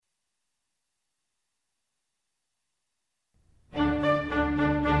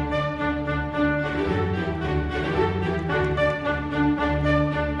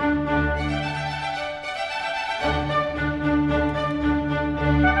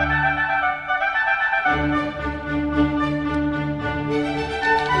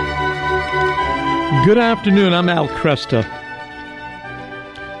Good afternoon, I'm Al Cresta.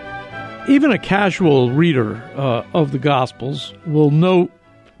 Even a casual reader of the Gospels will note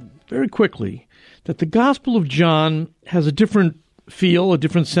very quickly that the Gospel of John has a different feel, a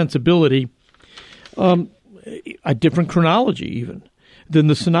different sensibility, a different chronology even than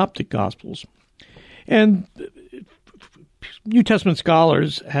the Synoptic Gospels. And New Testament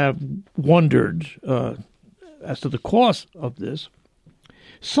scholars have wondered as to the cause of this.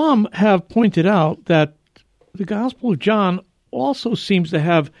 Some have pointed out that the Gospel of John also seems to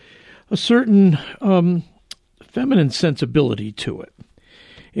have a certain feminine sensibility to it.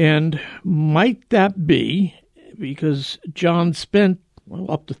 And might that be because John spent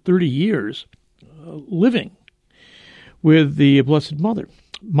up to 30 years living with the Blessed Mother?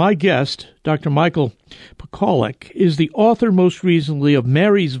 My guest, Dr. Michael Pakaluk, is the author most recently of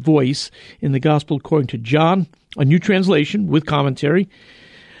Mary's Voice in the Gospel According to John, a new translation with commentary.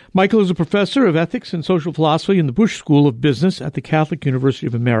 Michael is a professor of ethics and social philosophy in the Bush School of Business at the Catholic University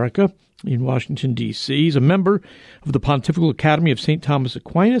of America in Washington, D.C. He's a member of the Pontifical Academy of St. Thomas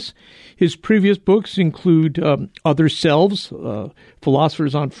Aquinas. His previous books include Other Selves,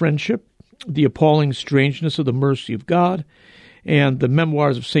 Philosophers on Friendship, The Appalling Strangeness of the Mercy of God, and the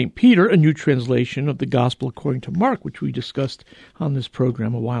Memoirs of St. Peter, a new translation of the Gospel According to Mark, which we discussed on this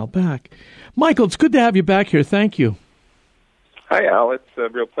program a while back. Michael, it's good to have you back here. Thank you. Hi, Al. It's a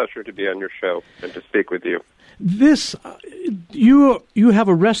real pleasure to be on your show and to speak with you. This, you have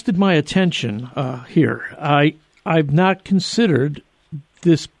arrested my attention here. I've not considered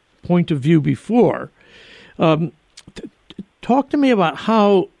this point of view before. Talk to me about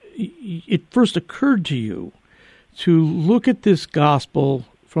how it first occurred to you to look at this gospel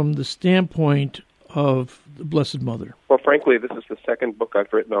from the standpoint of the Blessed Mother. Well, frankly, this is the second book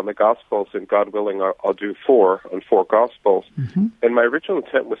I've written on the Gospels, and God willing, I'll do four Gospels. Mm-hmm. And my original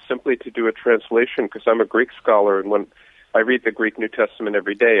intent was simply to do a translation because I'm a Greek scholar, and when I read the Greek New Testament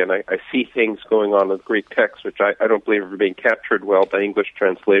every day, and I see things going on in the Greek text, which I don't believe are being captured well by English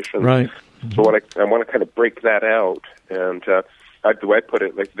translations. Right. Mm-hmm. So I want to kind of break that out, and the way I put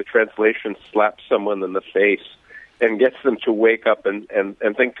it, like the translation slaps someone in the face and gets them to wake up and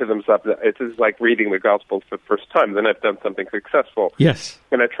think to themselves, it is like reading the Gospel for the first time. Then I've done something successful. Yes.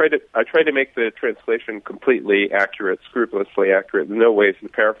 And I try to make the translation completely accurate, scrupulously accurate, in no ways the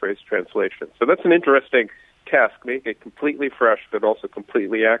paraphrase translation. So that's an interesting task, make it completely fresh, but also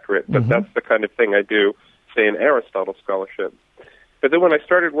completely accurate. But that's the kind of thing I do, say, in Aristotle scholarship. But then when I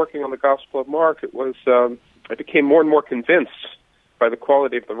started working on the Gospel of Mark, it was I became more and more convinced by the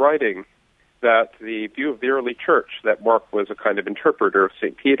quality of the writing that the view of the early church, that Mark was a kind of interpreter of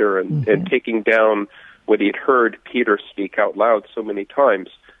St. Peter and taking down what he'd heard Peter speak out loud so many times,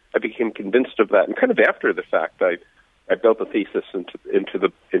 I became convinced of that. And kind of after the fact, I built a thesis into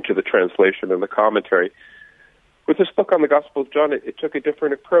the translation and the commentary. With this book on the Gospel of John, it took a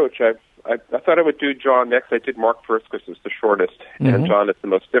different approach. I thought I would do John next. I did Mark first because it's the shortest, and John is the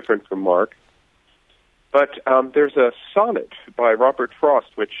most different from Mark. But there's a sonnet by Robert Frost,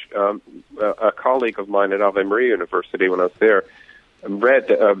 which a colleague of mine at Ave Maria University, when I was there, read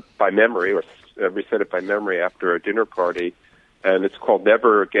by memory, or recited by memory after a dinner party, and it's called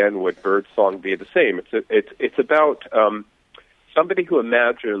 "Never Again Would Bird Song Be the Same." It's about somebody who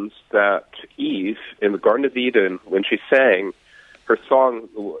imagines that Eve in the Garden of Eden, when she sang, her song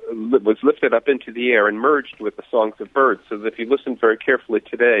was lifted up into the air and merged with the songs of birds, so that if you listen very carefully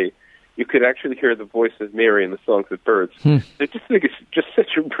today, you could actually hear the voice of Mary in the songs of birds. I just think it's just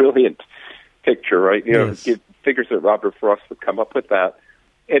such a brilliant picture, right? You know, it figures that Robert Frost would come up with that.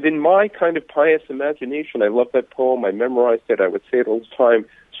 And in my kind of pious imagination, I love that poem. I memorized it. I would say it all the time.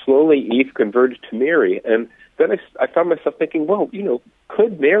 Slowly, Eve converted to Mary. And then I found myself thinking, well, you know,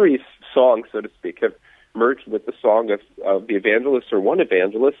 could Mary's song, so to speak, have merged with the song of the evangelist or one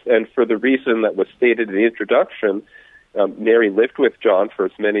evangelist? And for the reason that was stated in the introduction, Mary lived with John for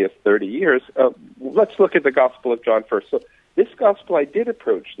as many as 30 years. Let's look at the Gospel of John first. So this Gospel, I did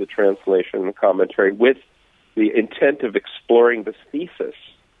approach the translation and commentary with the intent of exploring this thesis.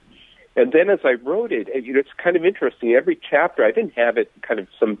 And then as I wrote it, you know, it's kind of interesting. Every chapter, I didn't have it kind of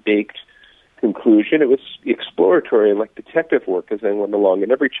some baked conclusion. It was exploratory and like detective work as I went along.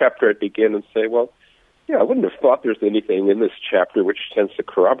 And every chapter I'd begin and say, well, yeah, I wouldn't have thought there's anything in this chapter which tends to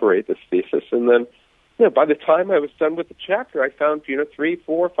corroborate this thesis. And then, you know, by the time I was done with the chapter, I found, 3,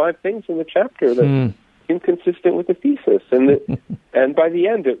 4, 5 things in the chapter that inconsistent with the thesis. And by the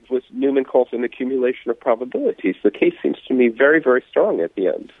end, it was, Newman calls an accumulation of probabilities. The case seems to me very, very strong at the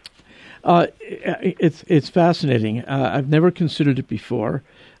end. It's fascinating. I've never considered it before.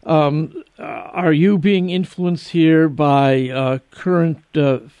 Are you being influenced here by current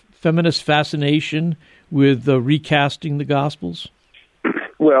feminist fascination with recasting the Gospels?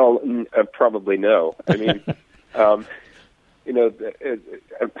 Well, probably no. I mean, I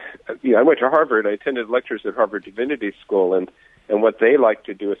went to Harvard. I attended lectures at Harvard Divinity School, and what they like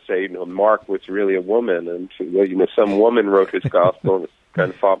to do is say, Mark was really a woman, and some woman wrote his gospel, and it's kind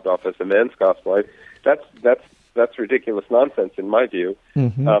of fobbed off as a man's gospel. That's ridiculous nonsense in my view.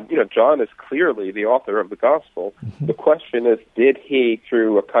 Mm-hmm. John is clearly the author of the gospel. Mm-hmm. The question is, did he,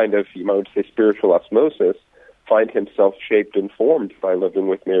 through a kind of, would say, spiritual osmosis, find himself shaped and formed by living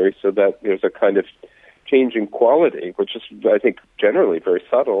with Mary, so that there's a kind of changing quality, which is, I think, generally very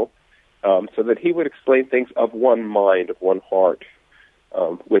subtle, so that he would explain things of one mind, of one heart,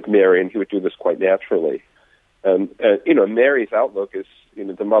 with Mary, and he would do this quite naturally. And Mary's outlook is,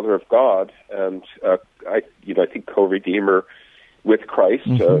 the Mother of God, and I think co-redeemer with Christ,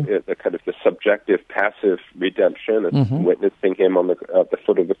 the kind of the subjective, passive redemption, and witnessing him on the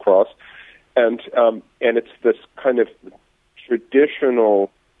foot of the cross, and it's this kind of traditional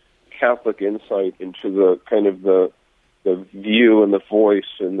Catholic insight into the kind of the view and the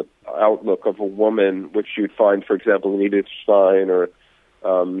voice and the outlook of a woman, which you'd find, for example, in Edith Stein or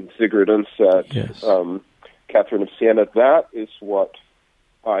Sigrid Undset, yes. Catherine of Siena. That is what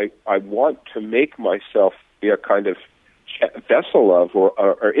I want to make myself be a kind of vessel of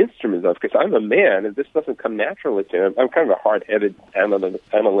or instrument of, because I'm a man, and this doesn't come naturally to me. I'm kind of a hard-headed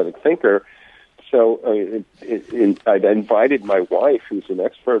analytic thinker. So I'd invited my wife, who's an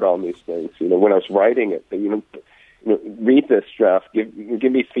expert on these things, when I was writing it, read this draft, give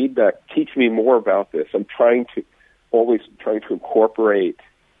me feedback, teach me more about this. I'm always trying to incorporate.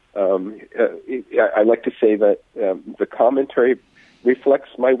 I like to say that the commentary reflects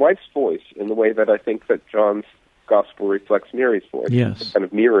my wife's voice in the way that I think that John's gospel reflects Mary's voice. Yes. Kind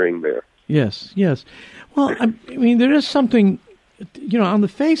of mirroring there. Yes, yes. Well, I mean, there is something, on the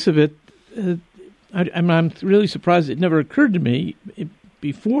face of it, I'm really surprised it never occurred to me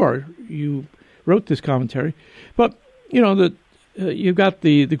before you wrote this commentary. But, you've got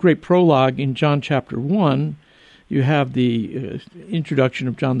the great prologue in John chapter 1. You have the introduction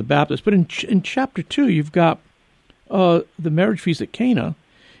of John the Baptist. But in chapter 2, you've got the marriage feast at Cana,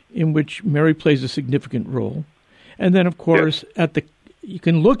 in which Mary plays a significant role. And then, of course, you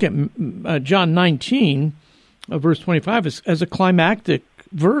can look at John 19, verse 25, as a climactic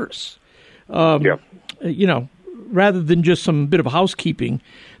verse. Rather than just some bit of housekeeping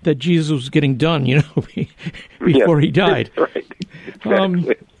that Jesus was getting done, before he died. Right.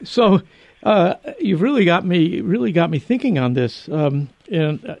 Exactly. So you've really got me thinking on this, and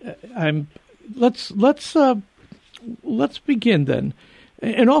let's begin then,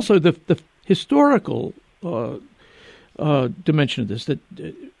 and also the historical dimension of this. That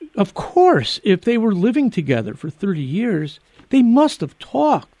of course, if they were living together for 30 years, they must have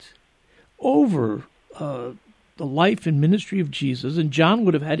talked over the life and ministry of Jesus, and John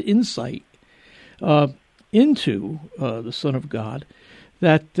would have had insight into the Son of God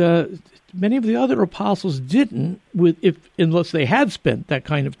that many of the other apostles didn't, unless they had spent that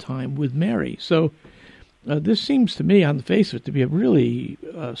kind of time with Mary. So this seems to me, on the face of it, to be a really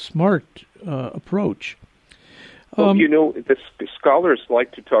smart approach. The scholars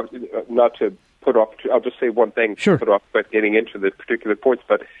like to talk, not to put off, I'll just say one thing, sure, to put off but getting into the particular points,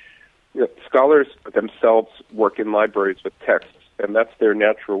 but scholars themselves work in libraries with texts, and that's their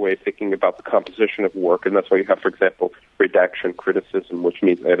natural way of thinking about the composition of work, and that's why you have, for example, redaction criticism, which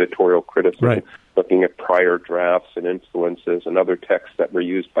means editorial criticism, right, looking at prior drafts and influences and other texts that were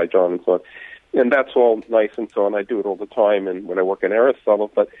used by John and so on. And that's all nice and so on. I do it all the time and when I work in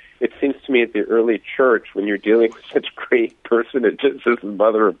Aristotle, but it seems to me at the early church, when you're dealing with such great personages as the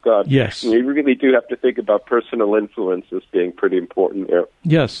Mother of God, yes, you really do have to think about personal influence as being pretty important there.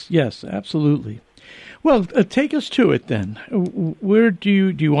 Yes, absolutely. Well, take us to it then. Where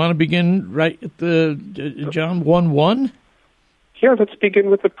do you want to begin? Right at the John 1:1? Yeah, let's begin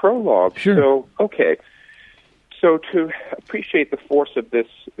with the prologue. Sure. So, okay. So to appreciate the force of this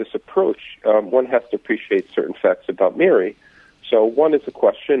approach, one has to appreciate certain facts about Mary. So one is a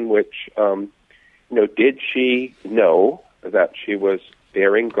question which, did she know that she was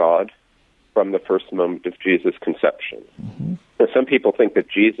bearing God from the first moment of Jesus' conception? Mm-hmm. Now, some people think that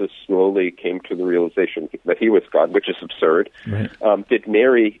Jesus slowly came to the realization that he was God, which is absurd. Right. Did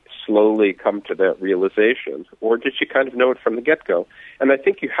Mary slowly come to that realization, or did she kind of know it from the get-go? And I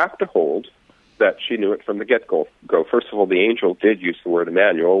think you have to hold that she knew it from the get-go. First of all, the angel did use the word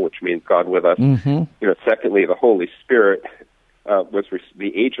Emmanuel, which means God with us. Mm-hmm. Secondly, the Holy Spirit was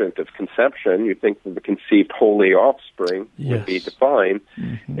the agent of conception. You'd think that the conceived holy offspring would be divine.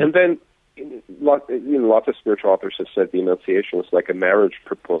 Mm-hmm. And then lots of spiritual authors have said the Annunciation was like a marriage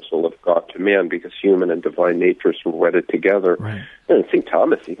proposal of God to man, because human and divine natures were wedded together. Right. And St.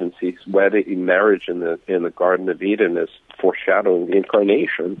 Thomas even sees marriage in the Garden of Eden as foreshadowing the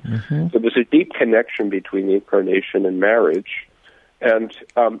Incarnation. Mm-hmm. So there's a deep connection between the Incarnation and marriage. And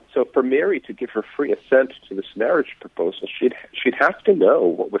so for Mary to give her free assent to this marriage proposal, she'd have to know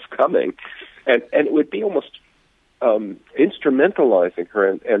what was coming, and it would be almost instrumentalizing her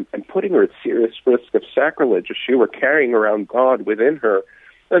and putting her at serious risk of sacrilege if she were carrying around God within her,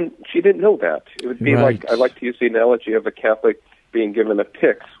 and she didn't know that. It would be right. like, I like to use the analogy of a Catholic being given a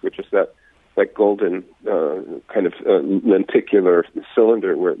pyx, which is that golden kind of lenticular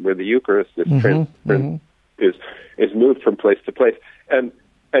cylinder where the Eucharist is is moved from place to place, and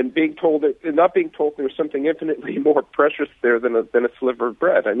not being told there's something infinitely more precious there than a sliver of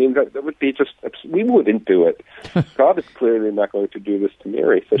bread. I mean, that would be just, we wouldn't do it. God is clearly not going to do this to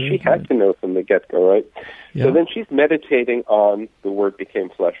Mary, so she had to know from the get-go, right? Yeah. So then she's meditating on the Word became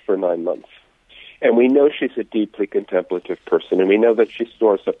flesh for 9 months. And we know she's a deeply contemplative person, and we know that she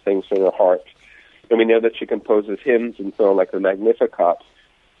stores up things in her heart, and we know that she composes hymns and so on, like the Magnificat.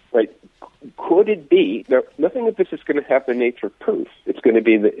 Right? Could it be? Now, nothing of this is going to have the nature of proof. It's going to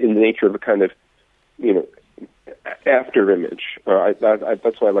be in the nature of a kind of, after image.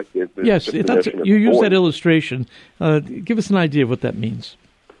 That's why I like the yes. You use that illustration. Give us an idea of what that means.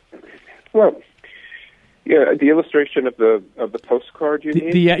 Well, yeah, the illustration of the postcard. You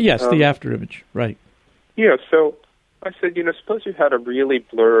mean? The after image. Right. Yeah. So I said, suppose you had a really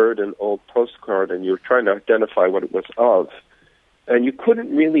blurred and old postcard, and you were trying to identify what it was of. And you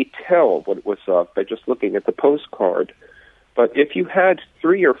couldn't really tell what it was of by just looking at the postcard. But if you had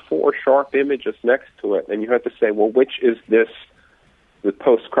 3 or 4 sharp images next to it, and you had to say, well, which is the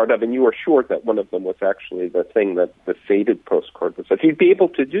postcard of, and you were sure that one of them was actually the thing that the faded postcard was of, you'd be able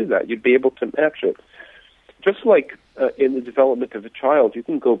to do that. You'd be able to match it. Just like in the development of a child, you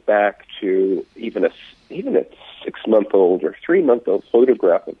can go back to even a 6-month-old or 3-month-old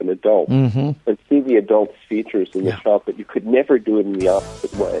photograph of an adult and see the adult's features in the child, but you could never do it in the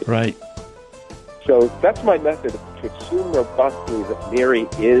opposite way. Right. So that's my method, to assume robustly that Mary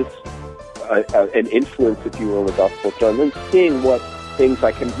is an influence, if you will, in the Gospel of John, then seeing what things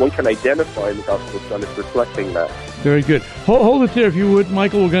one can identify in the Gospel of John as reflecting that. Very good. Hold it there, if you would,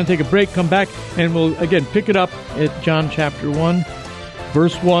 Michael. We're going to take a break, come back, and we'll, again, pick it up at John chapter 1,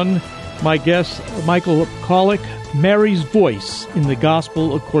 verse 1. My guest, Michael Pakaluk, Mary's voice in the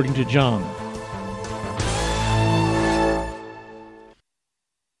Gospel according to John.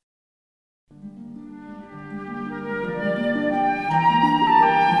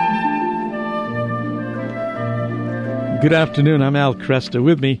 Good afternoon. I'm Al Cresta.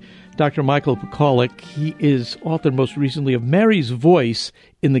 With me, Dr. Michael Pakaluk. He is author most recently of Mary's Voice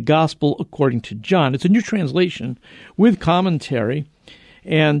in the Gospel according to John. It's a new translation with commentary.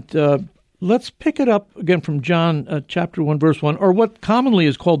 And let's pick it up again from John chapter 1, verse 1, or what commonly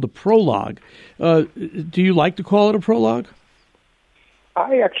is called the prologue. Do you like to call it a prologue?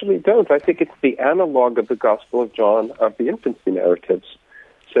 I actually don't. I think it's the analog of the Gospel of John of the infancy narratives.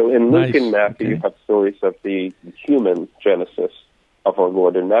 So in Luke and Matthew, you have stories of the human genesis of our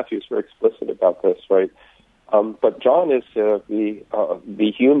Lord, and Matthew is very explicit about this, right? But John is the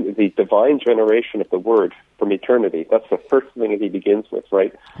divine generation of the Word from eternity. That's the first thing that he begins with,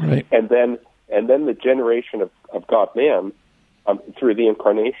 right? Right. And then the generation of God-man through the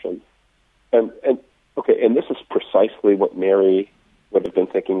Incarnation, and this is precisely what Mary would have been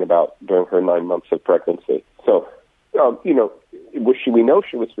thinking about during her 9 months of pregnancy. So, we know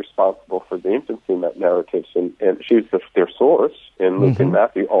she was responsible for the infancy narratives, and she was their source in Luke and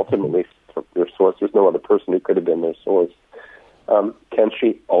Matthew, ultimately their source. There's no other person who could have been their source. Can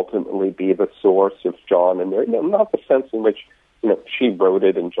she ultimately be the source of John and Mary? No, not the sense in which, she wrote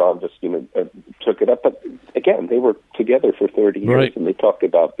it and John just, took it up. But again, they were together for 30 years, right, and they talked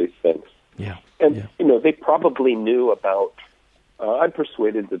about these things. Yeah. And, they probably knew about... I'm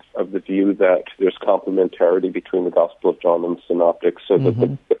persuaded of the view that there's complementarity between the Gospel of John and the Synoptics, so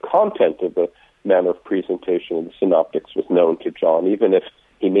that the content of the manner of presentation of the Synoptics was known to John, even if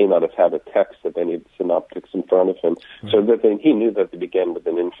he may not have had a text of any of the Synoptics in front of him. Right. So that he knew that they began with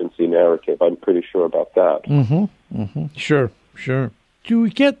an infancy narrative. I'm pretty sure about that. Sure. Do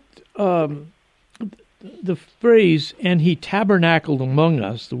we get the phrase, and he tabernacled among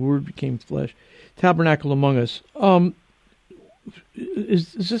us, the Word became flesh, tabernacled among us,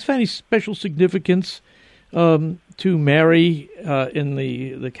 Is this any special significance to Mary in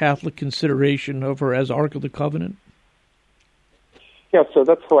the Catholic consideration of her as Ark of the Covenant? Yeah, so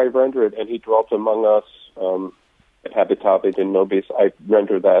that's how I render it. And he dwelt among us. et habitabit in nobis, I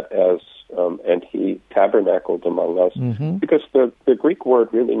render that as and he tabernacled among us, because the Greek word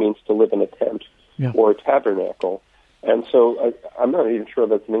really means to live in a tent or a tabernacle. And so I'm not even sure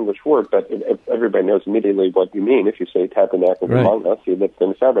that's an English word, but everybody knows immediately what you mean. If you say tabernacle among us, he lived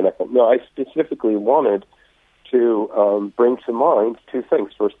in a tabernacle. No, I specifically wanted to bring to mind two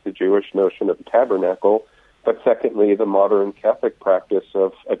things. First, the Jewish notion of a tabernacle, but secondly, the modern Catholic practice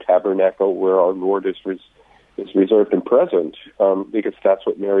of a tabernacle where our Lord is reserved and present, because that's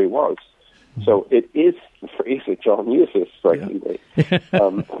what Mary was. So it is the phrase that John uses, strikingly.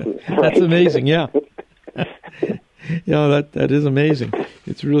 That's amazing, yeah. That is amazing.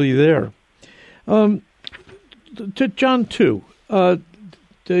 It's really there. To John 2,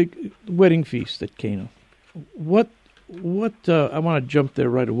 the wedding feast at Cana. What? I want to jump there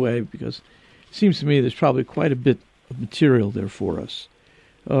right away because it seems to me there's probably quite a bit of material there for us.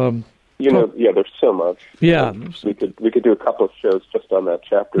 There's so much. Yeah, we could do a couple of shows just on that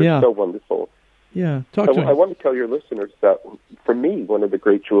chapter. Yeah. It's so wonderful. Yeah, I want to tell your listeners that for me, one of the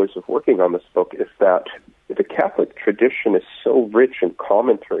great joys of working on this book is that the Catholic tradition is so rich in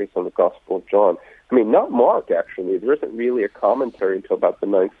commentaries on the Gospel of John. I mean, not Mark, actually. There isn't really a commentary until about the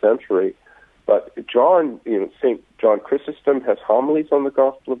 9th century. But John, St. John Chrysostom has homilies on the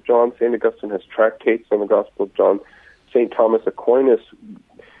Gospel of John. St. Augustine has tractates on the Gospel of John. St. Thomas Aquinas,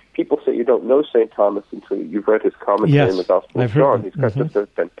 people say you don't know St. Thomas until you've read his commentary on the Gospel of John. He's got just a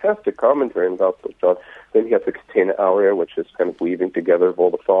fantastic commentary on the Gospel of John. Then he has the Catena Aurea, which is kind of weaving together of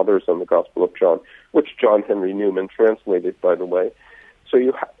all the fathers on the Gospel of John, which John Henry Newman translated, by the way. So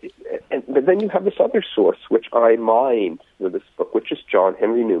but then you have this other source, which I mined with this book, which is John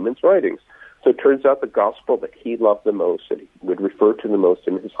Henry Newman's writings. So it turns out the Gospel that he loved the most, that he would refer to the most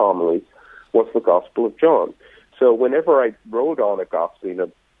in his homilies, was the Gospel of John. So whenever I wrote on a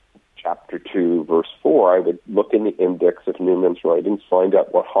Gospel, chapter 2, verse 4, I would look in the index of Newman's writings, find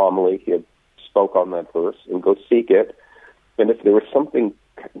out what homily he had spoke on that verse, and go seek it. And if there was something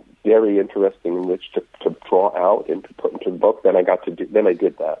very interesting in which to draw out and to put into the book, then I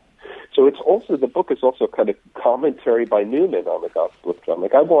did that. So the book is also kind of commentary by Newman on the Gospel of John.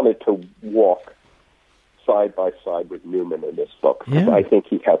 Like, I wanted to walk side by side with Newman in this book, because I think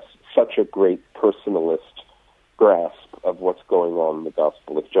he has such a great personalist grasp of what's going on in the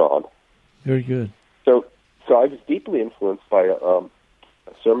Gospel of John. Very good. So I was deeply influenced by a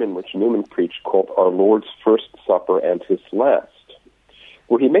sermon which Newman preached called Our Lord's First Supper and His Last,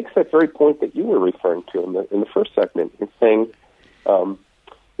 where he makes that very point that you were referring to in the first segment. He's saying,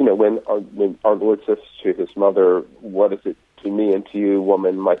 when our Lord says to his mother, "What is it to me and to you,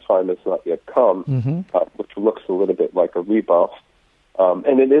 woman? My time has not yet come," which looks a little bit like a rebuff,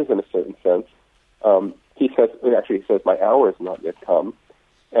 and it is in a certain sense. He says, "My hour has not yet come."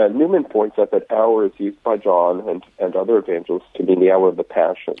 And Newman points out that hour is used by John and other evangelists to mean the hour of the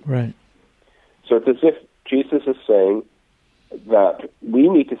Passion. Right. So it's as if Jesus is saying that we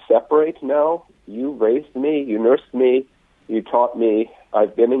need to separate now. You raised me, you nursed me, you taught me,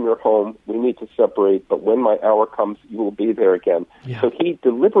 I've been in your home. We need to separate, but when my hour comes, you will be there again. Yeah. So he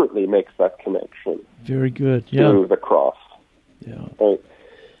deliberately makes that connection. Very good. To the cross. Yeah. Right.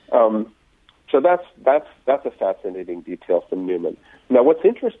 So that's a fascinating detail from Newman. Now, what's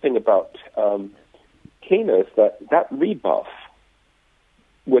interesting about Cana is that rebuff,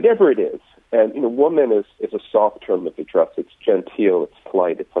 whatever it is, and woman is a soft term of address. It's genteel, it's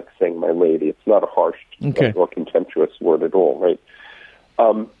polite, it's like saying my lady. It's not a harsh or contemptuous word at all, right?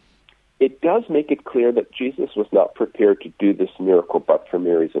 It does make it clear that Jesus was not prepared to do this miracle but for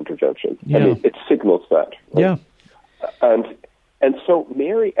Mary's intervention. Yeah. I mean, it signals that. Right? Yeah. And so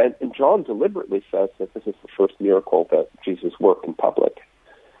Mary, and John deliberately says that this is the first miracle that Jesus worked in public.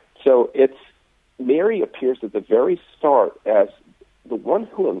 So Mary appears at the very start as the one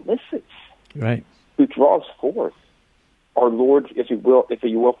who elicits, right, who draws forth our Lord, if you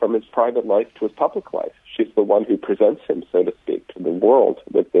will, from his private life to his public life. She's the one who presents him, so to speak, to the world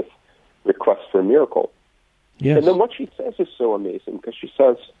with this request for a miracle. Yes. And then what she says is so amazing, because she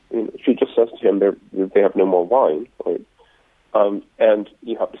just says to him, they have no more wine, right? And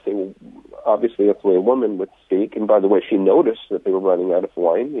you have to say, well, obviously that's the way a woman would speak. And by the way, she noticed that they were running out of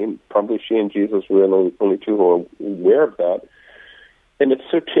wine. And probably she and Jesus were the only two who were aware of that. And it's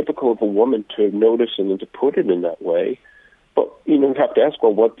so typical of a woman to notice and then to put it in that way. But, you have to ask,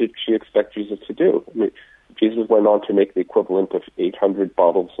 well, what did she expect Jesus to do? I mean, Jesus went on to make the equivalent of 800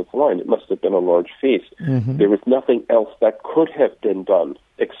 bottles of wine. It must have been a large feast. Mm-hmm. There was nothing else that could have been done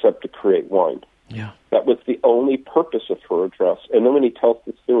except to create wine. Yeah. That was the only purpose of her address. And then when he tells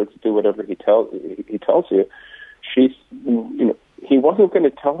the steward to do whatever he tells you, he wasn't going to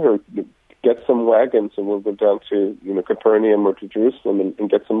tell her, get some wagons and we'll go down to Capernaum or to Jerusalem and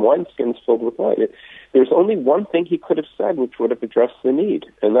get some wineskins filled with wine. There's only one thing he could have said which would have addressed the need,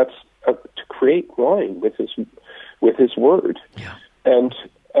 and that's to create wine with his word. Yeah. And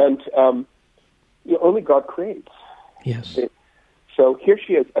only God creates. Yes. So here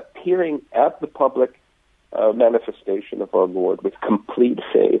she is appearing at the public manifestation of our Lord with complete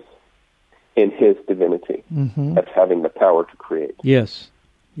faith in his divinity. Mm-hmm. That's having the power to create. Yes.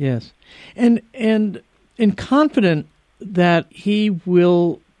 Yes. And confident that he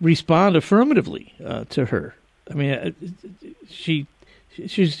will respond affirmatively to her. I mean, she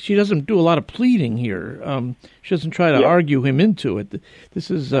doesn't do a lot of pleading here. She doesn't try to argue him into it.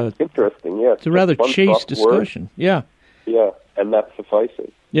 This is interesting. Yes, it's a rather chaste discussion. Word. Yeah, and that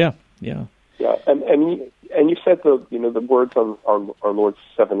suffices. Yeah. And you said the words on our Lord's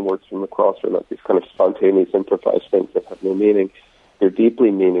 7 words from the cross are not these kind of spontaneous improvised things that have no meaning. They're deeply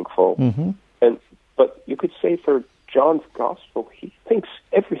meaningful. Mm-hmm. But you could say for John's gospel, he thinks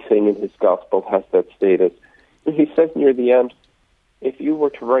everything in his gospel has that status. And he says near the end, if you were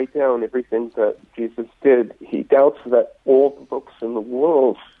to write down everything that Jesus did, he doubts that all the books in the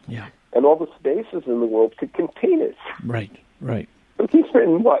world and all the spaces in the world could contain it. Right. But he's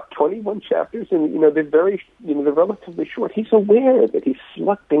written, 21 chapters, and, they're very, they're relatively short. He's aware that he's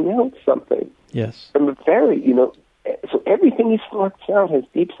selecting out something. Yes. From the very, so everything he selects out has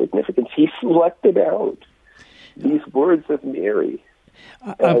deep significance. He selected out these words of Mary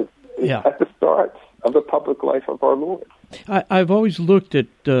at the start of the public life of our Lord. I've always looked at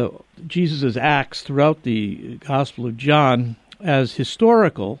Jesus' acts throughout the Gospel of John as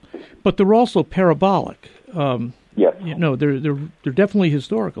historical, but they're also parabolic. Yes. They're definitely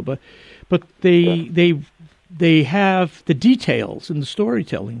historical, but they have the details in the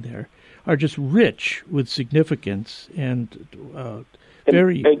storytelling there are just rich with significance and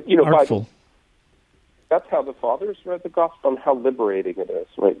very artful. That's how the fathers read the gospel and how liberating it is,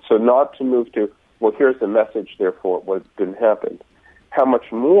 right? So not to move to, well, here's the message, therefore what didn't happen. How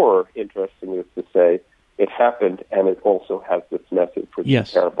much more interesting is to say it happened and it also has this message, which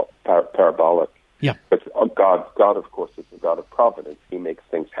is parabolic. Yeah. But God, of course, is a God of providence. He makes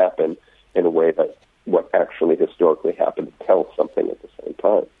things happen in a way that what actually historically happened tells something at the same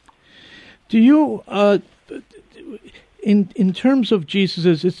time. Do you, in terms of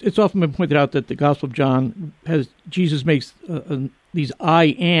Jesus, it's often been pointed out that the Gospel of John Jesus makes these I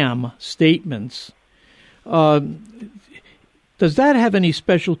am statements. Does that have any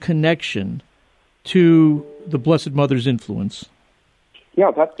special connection to the Blessed Mother's influence?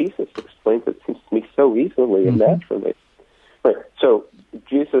 Yeah, that thesis explains it, seems to me, so easily and naturally. Right. So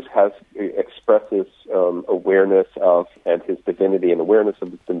Jesus expresses awareness of and his divinity and awareness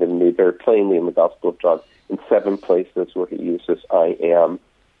of his divinity very plainly in the Gospel of John in 7 places where he uses I am,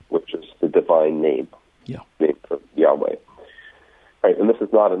 which is the divine name, name for Yahweh. Right, and this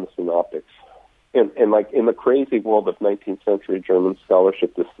is not in the Synoptics. And like in the crazy world of 19th century German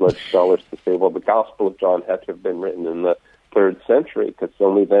scholarship, this led scholars to say, well, the Gospel of John had to have been written in the 3rd century, because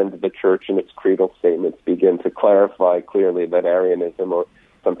only then did the Church in its creedal statements begin to clarify clearly that Arianism or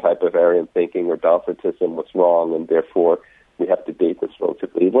some type of Arian thinking or Docetism was wrong, and therefore we have to date this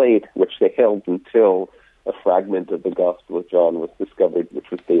relatively late, which they held until a fragment of the Gospel of John was discovered, which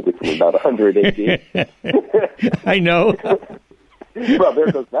was dated from about 100 AD. I know. Well,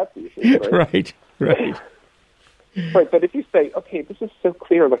 there goes that thesis, right? Right, but if you say, okay, this is so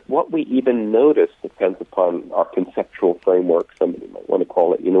clear, like what we even notice depends upon our conceptual framework, somebody might want to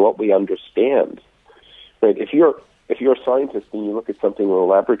call it, what we understand. Right? If you're a scientist and you look at something in a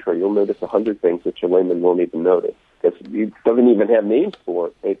laboratory, you'll notice 100 things that your layman won't even notice, because it doesn't even have names for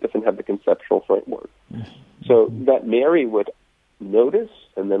it. It doesn't have the conceptual framework. So that Mary would notice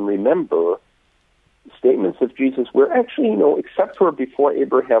and then remember statements of Jesus where actually, except for before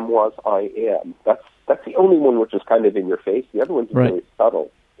Abraham was, I am. That's the only one which is kind of in your face. The other one's really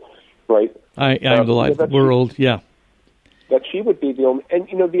subtle, right? I am the light of the world, That she would be the only, and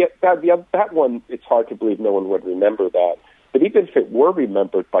that one, it's hard to believe no one would remember that. But even if it were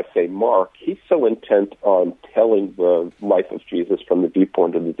remembered by, say, Mark, he's so intent on telling the life of Jesus from the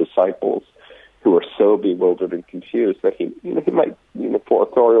viewpoint of the disciples, who are so bewildered and confused that he might, for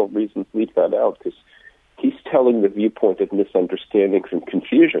authorial reasons, leave that out, because he's telling the viewpoint of misunderstandings and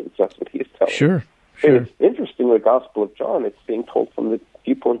confusions. That's what he's telling. Sure. It's interesting, the Gospel of John, it's being told from the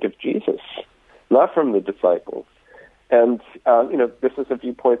viewpoint of Jesus, not from the disciples. And, this is a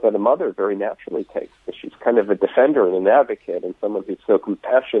viewpoint that a mother very naturally takes, because she's kind of a defender and an advocate, and someone who's so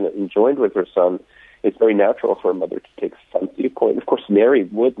compassionate and joined with her son. It's very natural for a mother to take son's viewpoint. Of course, Mary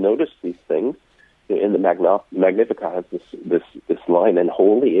would notice these things. in the Magnificat has this line, and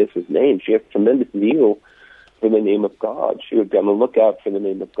holy is his name. She has tremendous zeal for the name of God. She would be on the lookout for the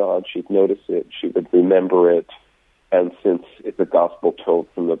name of God. She'd notice it. She would remember it. And since it's a gospel told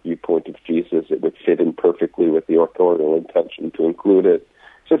from the viewpoint of Jesus, it would fit in perfectly with the authorial intention to include it.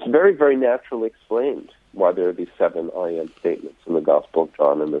 So it's very, very naturally explained why there are these 7 I am statements in the Gospel of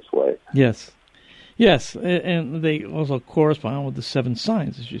John in this way. Yes. Yes, and they also correspond with the 7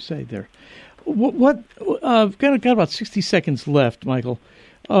 signs, as you say there. I've got about 60 seconds left, Michael.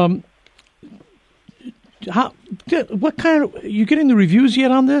 What kind of, are you getting the reviews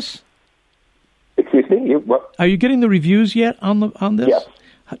yet on this? Excuse me? What? Are you getting the reviews yet on this? Yes.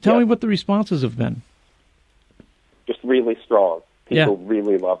 Tell me what the responses have been. Just really strong. People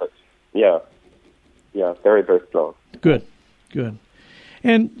really love it. Yeah. Yeah, very, very strong. Good.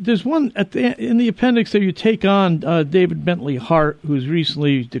 And there's one in the appendix there. You take on David Bentley Hart, who's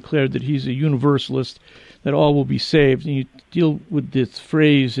recently declared that he's a universalist, that all will be saved. And you deal with this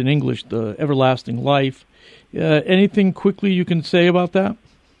phrase in English, the everlasting life. Anything quickly you can say about that?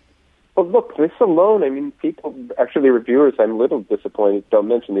 Well, look, this alone, I mean, people, actually reviewers, I'm a little disappointed don't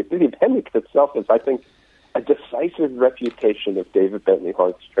mention it. The appendix itself is, I think, a decisive refutation of David Bentley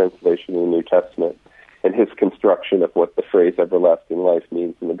Hart's translation of the New Testament and his construction of what the phrase everlasting life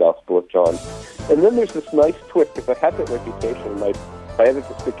means in the Gospel of John. And then there's this nice twist, because I had that reputation, my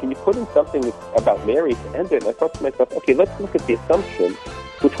editor said, can you put in something about Mary to end it? And I thought to myself, okay, let's look at the assumption,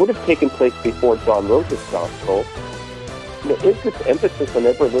 which would have taken place before John wrote his Gospel. Is this emphasis on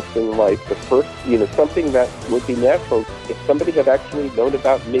everlasting life the first, something that would be natural if somebody had actually known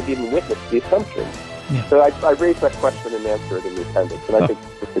about, maybe even witnessed the assumption? Yeah. So I raised that question and answered it in the appendix, and I think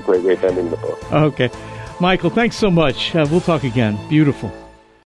it's a great way of ending the book. Okay. Michael, thanks so much. We'll talk again. Beautiful.